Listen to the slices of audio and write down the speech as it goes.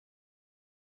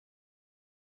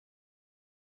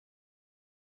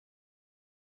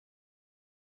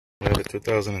We have a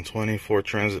 2020 Ford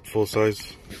Transit full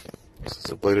size. This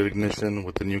is a bladed ignition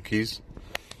with the new keys.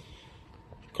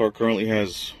 The car currently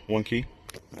has one key,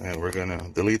 and we're gonna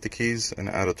delete the keys and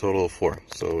add a total of 4.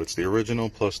 So it's the original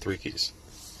plus 3 keys.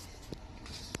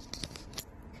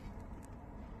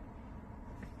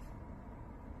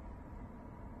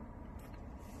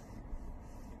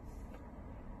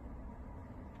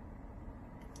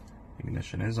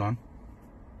 Ignition is on.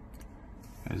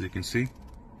 As you can see,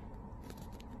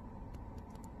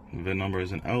 the VIN number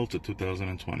is an L to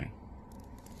 2020.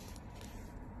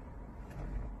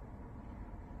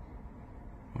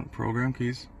 Program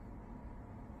keys.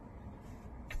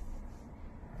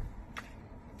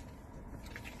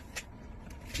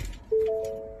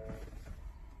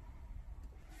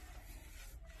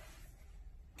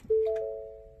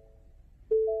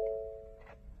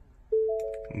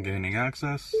 I'm gaining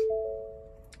access.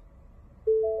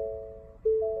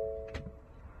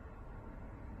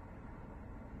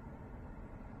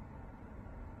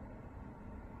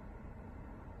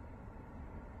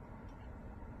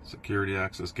 Security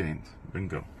access gained.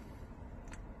 Bingo.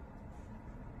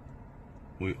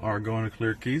 We are going to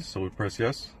clear keys, so we press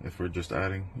yes. If we're just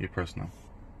adding, you press no.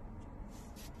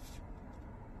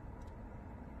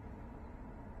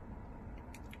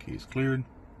 Keys cleared.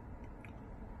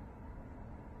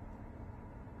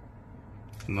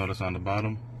 Notice on the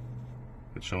bottom,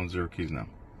 it's showing 0 keys now.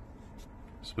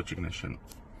 Switch ignition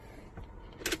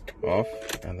off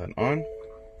and then on.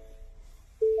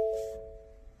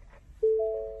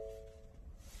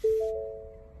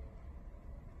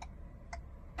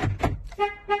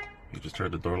 Just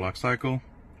heard the door lock cycle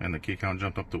and the key count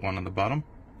jumped up to 1 on the bottom.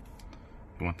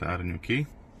 You want to add a new key?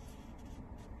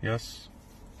 Yes.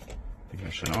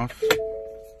 Ignition off.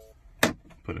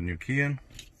 Put a new key in.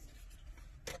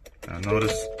 Now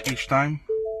notice each time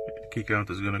the key count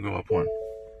is going to go up 1.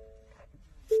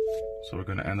 So we're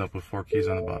going to end up with 4 keys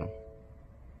on the bottom.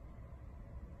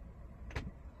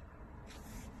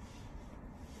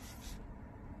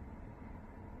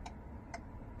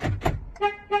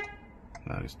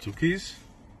 That is 2 keys.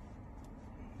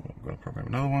 We're going to program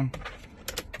another one.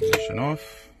 Ignition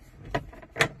off.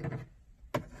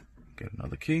 Get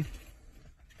another key.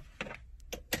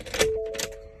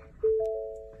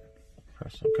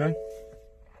 Press OK.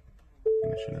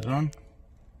 Ignition is on.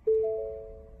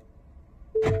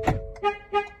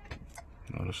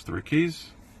 Notice 3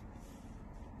 keys.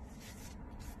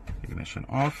 Ignition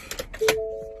off.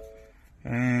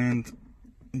 And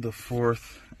the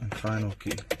 4th and final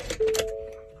key.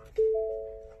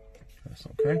 Press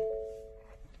OK.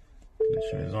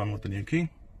 Ignition is on with the new key.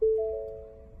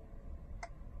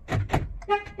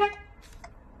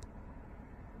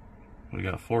 We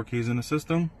got 4 keys in the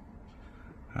system.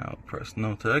 I'll press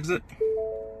no to exit.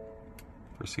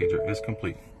 Procedure is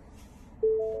complete.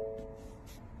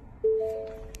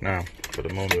 Now, for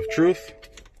the moment of truth,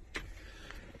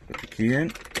 put the key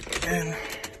in and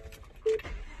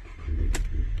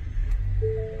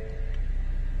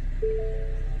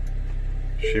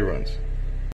she runs.